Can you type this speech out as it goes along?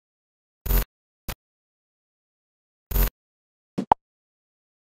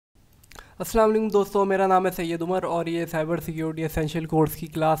अस्सलाम वालेकुम दोस्तों, मेरा नाम है सैयद उमर और ये साइबर सिक्योरिटी एसेंशियल कोर्स की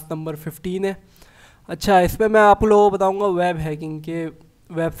क्लास नंबर 15 है। अच्छा, इसमें मैं आप लोगों को बताऊंगा वेब हैकिंग के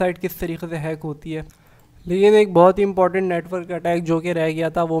वेबसाइट किस तरीके से हैक होती है। लेकिन एक बहुत ही इंपॉर्टेंट नेटवर्क अटैक जो कि रह गया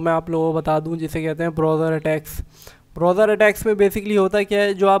था वो मैं आप लोगों को बता दूं, जिसे कहते हैं ब्राउज़र अटैक्स। ब्राउज़र अटैक्स में बेसिकली होता क्या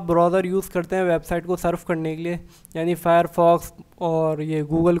है, जो आप ब्राउज़र यूज़ करते हैं वेबसाइट को सर्फ करने के लिए, यानी फायरफॉक्स और ये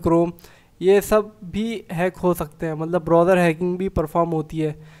गूगल क्रोम, ये सब भी हैक हो सकते हैं। मतलब ब्राउज़र हैकिंग भी परफॉर्म होती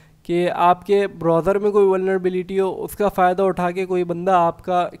है कि आपके ब्राउज़र में कोई वल्नरेबिलिटी हो, उसका फ़ायदा उठा के कोई बंदा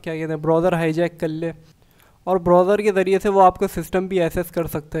आपका क्या कहते हैं ब्राउज़र हाईजैक कर ले और ब्राउज़र के ज़रिए से वो आपका सिस्टम भी एक्सेस कर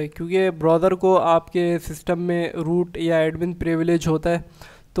सकता है, क्योंकि ब्राउज़र को आपके सिस्टम में रूट या एडमिन प्रिविलेज होता है।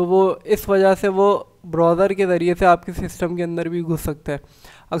 तो वो इस वजह से वो ब्राउज़र के ज़रिए से आपके सिस्टम के अंदर भी घुस सकता है।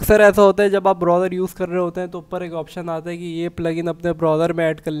 अक्सर ऐसा होता है जब आप ब्राउज़र यूज़ कर रहे होते हैं तो ऊपर एक ऑप्शन आता है कि ये प्लगइन अपने ब्राउज़र में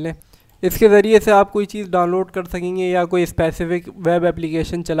ऐड कर लें। इसके ज़रिए से आप कोई चीज़ डाउनलोड कर सकेंगे या कोई स्पेसिफिक वेब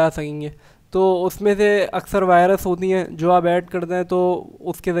एप्लीकेशन चला सकेंगे। तो उसमें से अक्सर वायरस होती हैं जो आप ऐड करते हैं, तो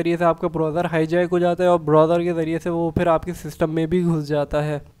उसके ज़रिए से आपका ब्राउज़र हाईजैक हो जाता है और ब्राउज़र के ज़रिए से वो फिर आपके सिस्टम में भी घुस जाता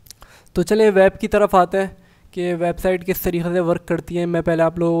है। तो चलिए वेब की तरफ आते हैं कि वेबसाइट किस तरीके से वर्क करती है। मैं पहले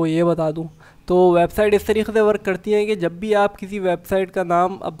आप लोगों को ये बता दूं, तो वेबसाइट इस तरीके से वर्क करती है कि जब भी आप किसी वेबसाइट का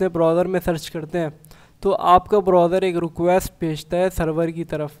नाम अपने ब्राउज़र में सर्च करते हैं तो आपका ब्राउज़र एक रिक्वेस्ट भेजता है सर्वर की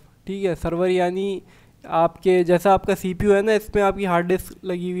तरफ। ठीक है, सर्वर यानी आपके जैसा आपका सीपीयू है ना, इसमें आपकी हार्ड डिस्क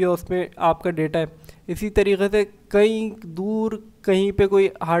लगी हुई है, उसमें आपका डेटा है। इसी तरीके से कहीं दूर कहीं पे कोई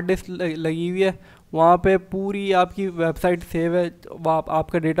हार्ड डिस्क लगी हुई है, वहाँ पे पूरी आपकी वेबसाइट सेव है,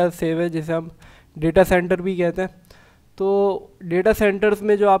 आपका डेटा सेव है, जिसे हम डेटा सेंटर भी कहते हैं। तो डेटा सेंटर्स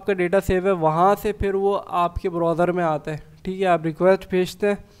में जो आपका डेटा सेव है वहाँ से फिर वो आपके ब्राउज़र में आता है। ठीक है, आप रिक्वेस्ट भेजते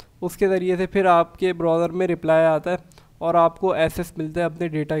हैं, उसके ज़रिए से फिर आपके ब्राउज़र में रिप्लाई आता है और आपको एक्सेस मिलता है अपने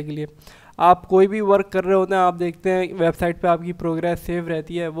डेटा के लिए। आप कोई भी वर्क कर रहे होते हैं, आप देखते हैं वेबसाइट पे आपकी प्रोग्रेस सेव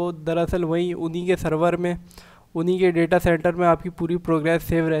रहती है, वो दरअसल वहीं उन्हीं के सर्वर में, उन्हीं के डेटा सेंटर में आपकी पूरी प्रोग्रेस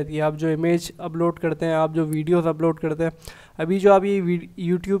सेव रहती है। आप जो इमेज अपलोड करते हैं, आप जो वीडियोस अपलोड करते हैं, अभी जो आप ये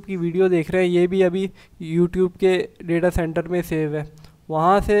यूट्यूब की वीडियो देख रहे हैं, ये भी अभी यूट्यूब के डेटा सेंटर में सेव है।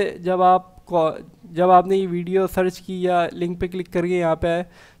 वहाँ से जब आपने ये वीडियो सर्च की या लिंक पे क्लिक करके यहाँ पे आए,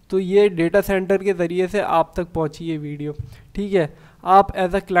 तो ये डेटा सेंटर के ज़रिए से आप तक पहुँची ये वीडियो। ठीक है, आप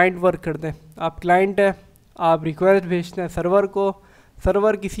एज अ क्लाइंट वर्क करते हैं, आप क्लाइंट है, आप रिक्वेस्ट भेजते हैं सर्वर को।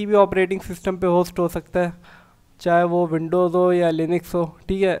 सर्वर किसी भी ऑपरेटिंग सिस्टम पे होस्ट हो सकता है, चाहे वो विंडोज़ हो या लिनक्स हो।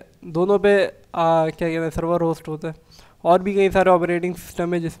 ठीक है, दोनों पे क्या कहते हैं सर्वर होस्ट होता है। और भी कई सारे ऑपरेटिंग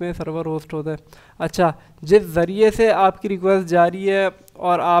सिस्टम है जिसमें सर्वर होस्ट होता है। अच्छा, जिस ज़रिए से आपकी रिक्वेस्ट जा रही है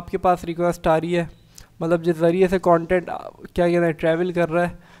और आपके पास रिक्वेस्ट आ रही है, मतलब जिस ज़रिए से कंटेंट क्या कहते हैं ट्रैवल कर रहा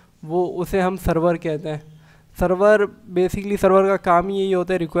है, वो उसे हम सर्वर कहते हैं। सर्वर बेसिकली सर्वर का काम ही यही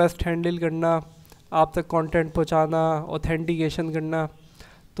होता है, रिक्वेस्ट हैंडल करना, आप तक कंटेंट पहुंचाना, ऑथेंटिकेशन करना।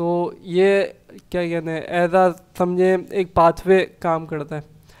 तो ये क्या कहते हैं एज आ समझे एक पाथवे काम करता है।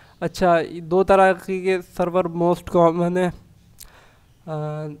 अच्छा, दो तरह के सर्वर मोस्ट कॉमन है,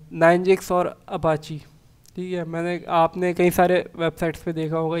 9X और अपाची। ठीक है, आपने कई सारे वेबसाइट्स पे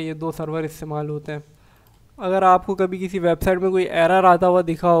देखा होगा ये दो सर्वर इस्तेमाल होते हैं। अगर आपको कभी किसी वेबसाइट में कोई एरर आता हुआ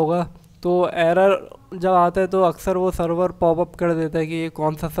दिखा होगा, तो एरर जब आता है तो अक्सर वो सर्वर पॉपअप कर देता है कि ये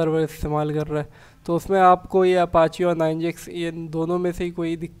कौन सा सर्वर इस्तेमाल कर रहा है। तो उसमें आपको ये अपाची और 9X ये दोनों में से ही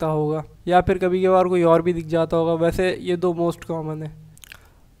कोई दिखता होगा, या फिर कभी कभार कोई और भी दिख जाता होगा। वैसे ये दो मोस्ट कॉमन है।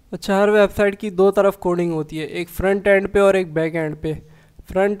 अच्छा, हर वेबसाइट की दो तरफ कोडिंग होती है, एक फ्रंट एंड पे और एक बैक एंड पे।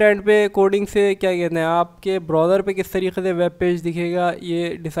 फ्रंट एंड पे कोडिंग से क्या कहते हैं आपके ब्राउज़र पे किस तरीके से वेब पेज दिखेगा ये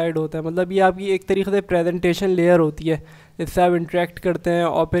डिसाइड होता है। मतलब ये आपकी एक तरीके से प्रेजेंटेशन लेयर होती है, इससे आप इंटरेक्ट करते हैं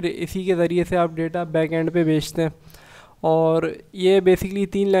और फिर इसी के ज़रिए से आप डेटा बैक एंड पे भेजते हैं। और ये बेसिकली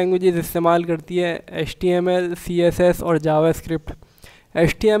 3 लैंग्वेजेस इस्तेमाल करती है, HTML, CSS और जावास्क्रिप्ट।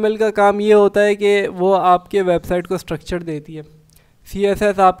 HTML का काम ये होता है कि वो आपके वेबसाइट को स्ट्रक्चर देती है,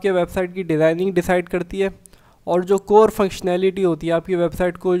 CSS आपके वेबसाइट की डिज़ाइनिंग डिसाइड करती है, और जो कोर फंक्शनैलिटी होती है आपकी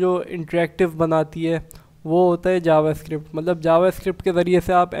वेबसाइट को जो इंटरेक्टिव बनाती है वो होता है जावास्क्रिप्ट। मतलब जावास्क्रिप्ट के ज़रिए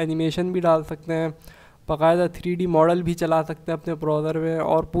से आप एनिमेशन भी डाल सकते हैं, बाकायदा 3D मॉडल भी चला सकते हैं अपने ब्राउज़र में,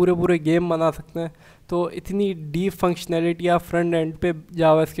 और पूरे गेम बना सकते हैं। तो इतनी डीप फंक्शनैलिटी आप फ्रंट एंड पे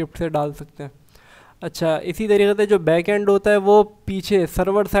जावास्क्रिप्ट से डाल सकते हैं। अच्छा, इसी तरीके से जो बैक एंड होता है वो पीछे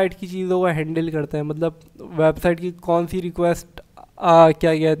सर्वर साइड की चीज़ों को हैंडल करता है। मतलब वेबसाइट की कौन सी रिक्वेस्ट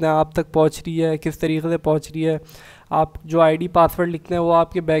क्या कहते हैं आप तक पहुंच रही है, किस तरीके से पहुंच रही है। आप जो आईडी पासवर्ड लिखते हैं वो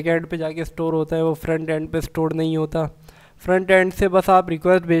आपके बैक एंड पे जाके स्टोर होता है, वो फ्रंट एंड पे स्टोर नहीं होता। फ्रंट एंड से बस आप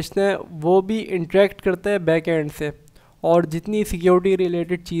रिक्वेस्ट भेजते हैं, वो भी इंटरेक्ट करता है बैक एंड से। और जितनी सिक्योरिटी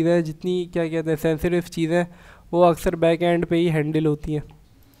रिलेटेड चीज़ें, जितनी क्या कहते हैं सेंसिटिव चीज़ें, वो अक्सर बैक एंड पे ही हैंडल होती हैं।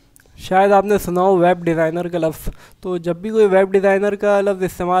 शायद आपने सुना हो वेब डिज़ाइनर का लफ्ज़। तो जब भी कोई वेब डिज़ाइनर का लफ्ज़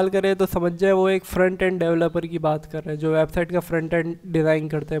इस्तेमाल करे तो समझ जाए वो एक फ़्रंट एंड डेवलपर की बात कर रहे हैं, जो वेबसाइट का फ्रंट एंड डिज़ाइन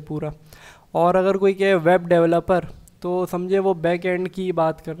करता है पूरा। और अगर कोई कहे वेब डेवलपर तो समझे वो बैक एंड की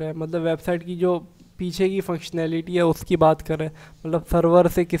बात कर रहे हैं, मतलब वेबसाइट की जो पीछे की फंक्शनैलिटी है उसकी बात कर रहे हैं, मतलब सर्वर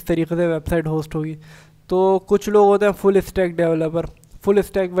से किस तरीके से वेबसाइट होस्ट होगी। तो कुछ लोग होते हैं full stack developer, full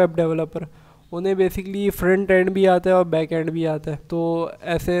stack web developer, उन्हें बेसिकली फ्रंट एंड भी आता है और बैक एंड भी आता है। तो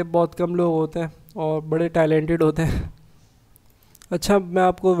ऐसे बहुत कम लोग होते हैं और बड़े टैलेंटेड होते हैं। अच्छा, मैं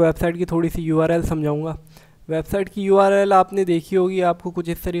आपको वेबसाइट की थोड़ी सी यूआरएल समझाऊंगा। वेबसाइट की यूआरएल आपने देखी होगी, आपको कुछ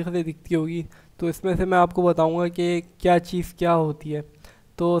इस तरीके से दिखती होगी। तो इसमें से मैं आपको बताऊंगा कि क्या चीज़ क्या होती है।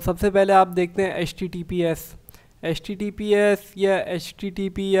 तो सबसे पहले आप देखते हैं HTTPS। HTTPS या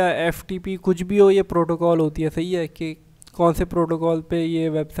HTTP या FTP कुछ भी हो, ये प्रोटोकॉल होती है, सही है, कि कौन से प्रोटोकॉल पे ये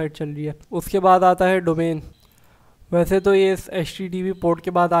वेबसाइट चल रही है। उसके बाद आता है डोमेन। वैसे तो ये HTTP पोर्ट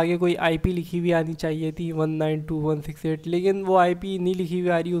के बाद आगे कोई IP लिखी हुई आनी चाहिए थी 192.168, लेकिन वो IP नहीं लिखी हुई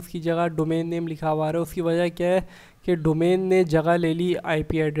आ रही, उसकी जगह डोमेन नेम लिखा हुआ आ रहा है। उसकी वजह क्या है कि डोमेन ने जगह ले ली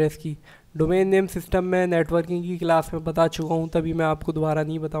IP एड्रेस की। डोमेन नेम सिस्टम में नेटवर्किंग की क्लास में बता चुका हूँ, तभी मैं आपको दोबारा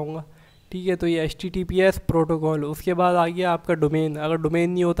नहीं बताऊँगा, ठीक है। तो ये HTTPS प्रोटोकॉल, उसके बाद आ गया आपका डोमेन। अगर डोमेन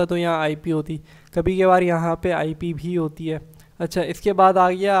नहीं होता तो यहाँ IP होती, कभी कभार यहाँ पे IP भी होती है। अच्छा, इसके बाद आ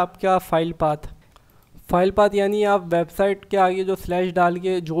गया आपका फाइल पाथ। फाइल पाथ यानी आप वेबसाइट के आगे जो स्लैश डाल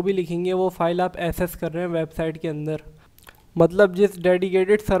के जो भी लिखेंगे वो फाइल आप एक्सेस कर रहे हैं वेबसाइट के अंदर। मतलब जिस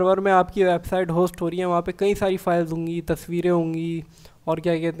डेडिकेटेड सर्वर में आपकी वेबसाइट होस्ट हो रही है वहाँ पे कई सारी फाइल्स होंगी, तस्वीरें होंगी, और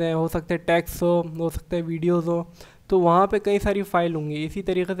क्या कहते हैं, हो सकते हैं टेक्स्ट हो सकते हैं वीडियोज़ हो, तो वहाँ पे कई सारी फ़ाइल होंगी। इसी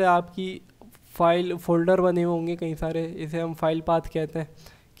तरीके से आपकी फ़ाइल फ़ोल्डर बने हुए होंगे कई सारे, इसे हम फाइल पाथ कहते हैं,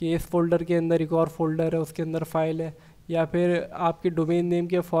 कि इस फोल्डर के अंदर एक और फोल्डर है, उसके अंदर फ़ाइल है। या फिर आपके डोमेन नेम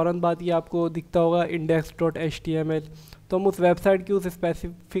के फ़ौरन बाद ही आपको दिखता होगा index.html, तो हम उस वेबसाइट की उस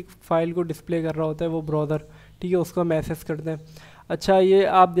स्पेसिफिक फ़ाइल को डिस्प्ले कर रहा होता है वो ब्राउज़र, ठीक है, उसको हम एक्सेस करते हैं। अच्छा, ये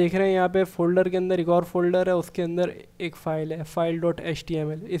आप देख रहे हैं यहाँ पे फ़ोल्डर के अंदर एक और फोल्डर है, उसके अंदर एक फ़ाइल है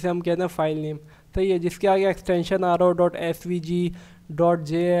file.html, इसे हम कहते हैं फ़ाइल नेम, सही है। जिसके आगे एक्सटेंशन आ रहा हो .svg,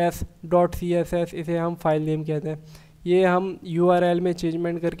 .js, .css, इसे हम फाइल नेम कहते हैं। ये हम URL में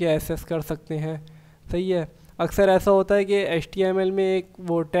चेंजमेंट करके एक्सेस कर सकते हैं, सही है। अक्सर ऐसा होता है कि HTML में एक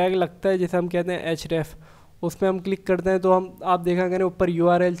वो टैग लगता है जिसे हम कहते हैं href, उसमें हम क्लिक करते हैं तो हम आप देखा करें ऊपर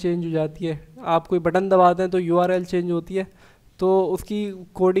URL चेंज हो जाती है। आप कोई बटन दबाते हैं तो URL चेंज होती है। तो उसकी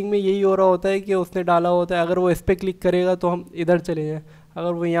कोडिंग में यही हो रहा होता है कि उसने डाला होता है अगर वो इस पर क्लिक करेगा तो हम इधर चले जाएँ,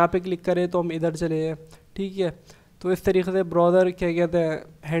 अगर वो यहाँ पे क्लिक करे तो हम इधर चले जाएँ, ठीक है। तो इस तरीके से ब्राउज़र क्या कहते हैं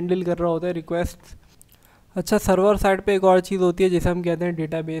हैंडल कर रहा होता है रिक्वेस्ट। अच्छा, सर्वर साइड पे एक और चीज़ होती है जिसे हम कहते हैं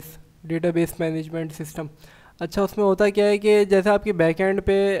डेटाबेस मैनेजमेंट सिस्टम। अच्छा, उसमें होता क्या है कि जैसे आपके बैकएंड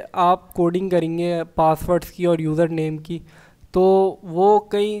पे आप कोडिंग करेंगे पासवर्ड्स की और यूज़र नेम की, तो वो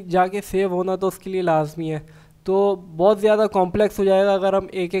कहीं जाके सेव होना तो उसके लिए लाजमी है। तो बहुत ज़्यादा कॉम्प्लेक्स हो जाएगा अगर हम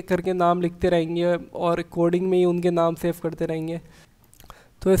एक एक करके नाम लिखते रहेंगे और कोडिंग में ही उनके नाम सेव करते रहेंगे।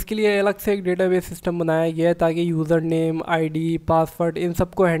 तो इसके लिए अलग से एक डेटाबेस सिस्टम बनाया गया है ताकि यूज़र नेम, आईडी, पासवर्ड, इन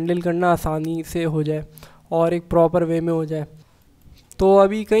सबको हैंडल करना आसानी से हो जाए और एक प्रॉपर वे में हो जाए। तो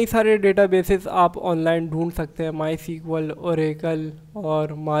अभी कई सारे डेटाबेसेस आप ऑनलाइन ढूंढ सकते हैं, MySQL, ओरेकल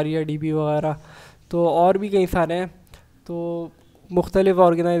और MariaDB वगैरह, तो और भी कई सारे हैं। तो मुख्तलिफ़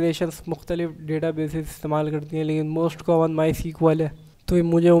ऑर्गेनाइजेशंस मुख्तलिफ़ डेटाबेसेस इस्तेमाल करती हैं, लेकिन मोस्ट कॉमन MySQL है। तो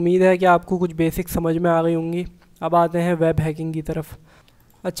मुझे उम्मीद है कि आपको कुछ बेसिक समझ में आ गई होंगी। अब आते हैं वेब हैकिंग की तरफ।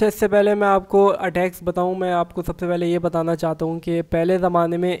 अच्छा, इससे पहले मैं आपको अटैक्स बताऊं, मैं आपको सबसे पहले ये बताना चाहता हूं कि पहले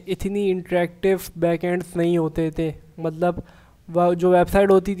ज़माने में इतनी इंटरेक्टिव बैकएंड्स नहीं होते थे, मतलब वह जो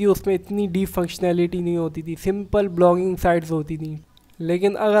वेबसाइट होती थी उसमें इतनी डीप फंक्शनैलिटी नहीं होती थी, सिंपल ब्लॉगिंग साइट्स होती थी।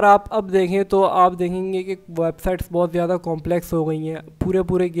 लेकिन अगर आप अब देखें तो आप देखेंगे कि वेबसाइट्स बहुत ज़्यादा कॉम्प्लेक्स हो गई हैं, पूरे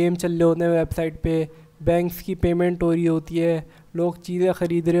पूरे गेम चल रहे होते हैं वेबसाइट पे, बैंक्स की पेमेंट हो रही होती है, लोग चीज़ें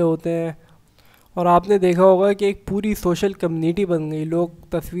ख़रीद रहे होते हैं, और आपने देखा होगा कि एक पूरी सोशल कम्युनिटी बन गई, लोग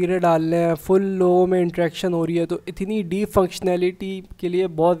तस्वीरें डाल रहे हैं, फुल लोगों में इंटरेक्शन हो रही है। तो इतनी डीप फंक्शनैलिटी के लिए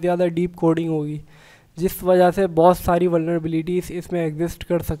बहुत ज़्यादा डीप कोडिंग होगी, जिस वजह से बहुत सारी वल्नरेबिलिटीज़ इसमें एग्जिस्ट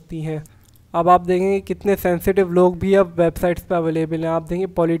कर सकती हैं। अब आप देखेंगे कितने सेंसिटिव लोग भी अब वेबसाइट्स पे अवेलेबल हैं। आप देखेंगे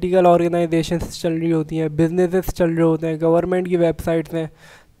पॉलिटिकल ऑर्गेनाइजेशंस चल रही होती हैं, बिजनेसेस चल रहे होते हैं, गवर्नमेंट की वेबसाइट्स हैं।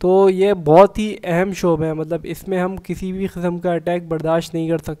 तो ये बहुत ही अहम शोबा है, मतलब इसमें हम किसी भी किस्म का अटैक बर्दाश्त नहीं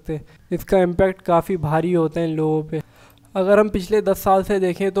कर सकते, इसका इम्पैक्ट काफ़ी भारी होता है इन लोगों पे। अगर हम पिछले 10 साल से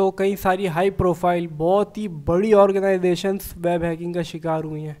देखें तो कई सारी हाई प्रोफाइल बहुत ही बड़ी ऑर्गेनाइजेशंस वेब हैकिंग का शिकार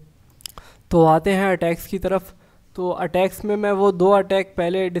हुई हैं। तो आते हैं अटैक्स की तरफ। तो अटैक्स में मैं वो 2 अटैक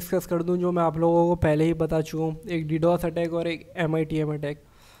पहले डिस्कस कर दूं जो मैं आप लोगों को पहले ही बता चुका हूँ, एक DDoS अटैक और एक MITM अटैक।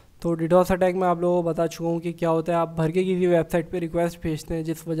 तो डिडोस अटैक में आप लोगों को बता चुका हूँ कि क्या होता है। आप भर के किसी वेबसाइट पे रिक्वेस्ट भेजते हैं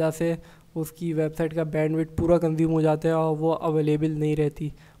जिस वजह से उसकी वेबसाइट का बैंडविड्थ पूरा कंज्यूम हो जाता है और वो अवेलेबल नहीं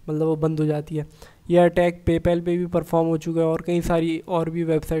रहती, मतलब वो बंद हो जाती है। यह अटैक पेपैल पे भी परफॉर्म हो चुका है और कई सारी और भी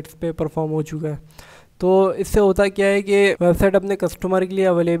वेबसाइट्स पे परफॉर्म हो चुका है। तो इससे होता क्या है कि वेबसाइट अपने कस्टमर के लिए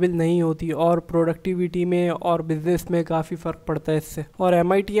अवेलेबल नहीं होती और प्रोडक्टिविटी में और बिजनेस में काफ़ी फ़र्क पड़ता है इससे। और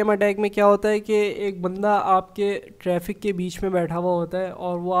MITM अटैक में क्या होता है कि एक बंदा आपके ट्रैफिक के बीच में बैठा हुआ होता है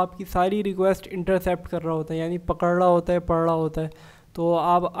और वो आपकी सारी रिक्वेस्ट इंटरसेप्ट कर रहा होता है, यानी पकड़ रहा होता है, पढ़ रहा होता है। तो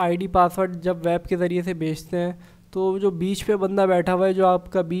आप ID पासवर्ड जब वेब के ज़रिए से भेजते हैं तो जो बीच पे बंदा बैठा हुआ है, जो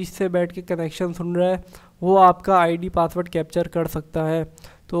आपका बीच से बैठ के कनेक्शन सुन रहा है, वो आपका ID पासवर्ड कैप्चर कर सकता है।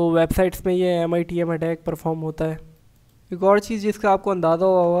 तो वेबसाइट्स में ये MITM अटैक परफॉर्म होता है। एक और चीज़ जिसका आपको अंदाज़ा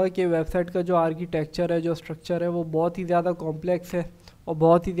हुआ होगा कि वेबसाइट का जो आर्किटेक्चर है, जो स्ट्रक्चर है, वो बहुत ही ज़्यादा कॉम्प्लेक्स है और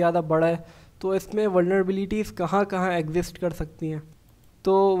बहुत ही ज़्यादा बड़ा है। तो इसमें वल्नरेबिलिटीज़ कहाँ कहाँ एग्जिस्ट कर सकती हैं।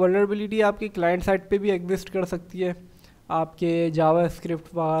 तो वल्नरेबिलिटी आपकी क्लाइंट साइड पे भी एग्जिस्ट कर सकती है, आपके जावा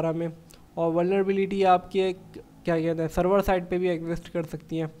स्क्रिप्ट वगैरह में। और वल्नरेबिलिटी आपके क्या कहते हैं सर्वर साइड पे भी एग्जिस्ट कर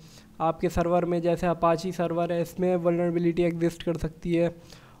सकती हैं। आपके सर्वर में जैसे अपाची सर्वर है, इसमें वल्नरेबिलिटी एग्जिस्ट कर सकती है।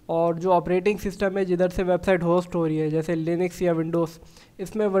 और जो ऑपरेटिंग सिस्टम है जिधर से वेबसाइट होस्ट हो रही है, जैसे लिनक्स या विंडोज़,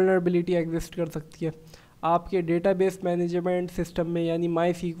 इसमें वल्नरेबिलिटी एग्जिस्ट कर सकती है। आपके डेटाबेस मैनेजमेंट सिस्टम में यानी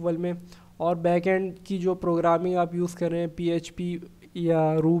MySQL में, और बैकएंड की जो प्रोग्रामिंग आप यूज़ कर रहे हैं PHP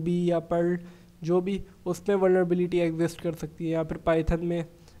या रूबी या पर्ल जो भी, उसमें वल्नरेबिलिटी एग्जिस्ट कर सकती है। या फिर पाइथन में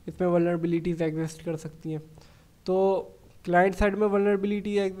इसमें वल्नरेबिलिटीज़ एग्जिस्ट कर सकती हैं। तो क्लाइंट साइड में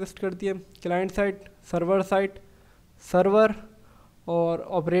वल्नरेबिलिटी एग्जिस्ट करती है, क्लाइंट साइड, सर्वर और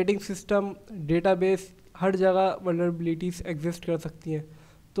ऑपरेटिंग सिस्टम, डेटाबेस, हर जगह वल्नरेबिलिटीज़ एग्जिस्ट कर सकती हैं।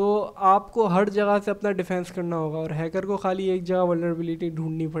 तो आपको हर जगह से अपना डिफेंस करना होगा और हैकर को खाली एक जगह वल्नरेबिलिटी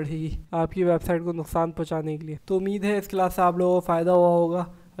ढूंढनी पड़ेगी आपकी वेबसाइट को नुकसान पहुंचाने के लिए। तो उम्मीद है इस क्लास से आप लोगों को फ़ायदा हुआ होगा।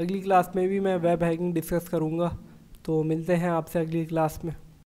 अगली क्लास में भी मैं वेब हैकिंग डिस्कस करूँगा। तो मिलते हैं आपसे अगली क्लास में।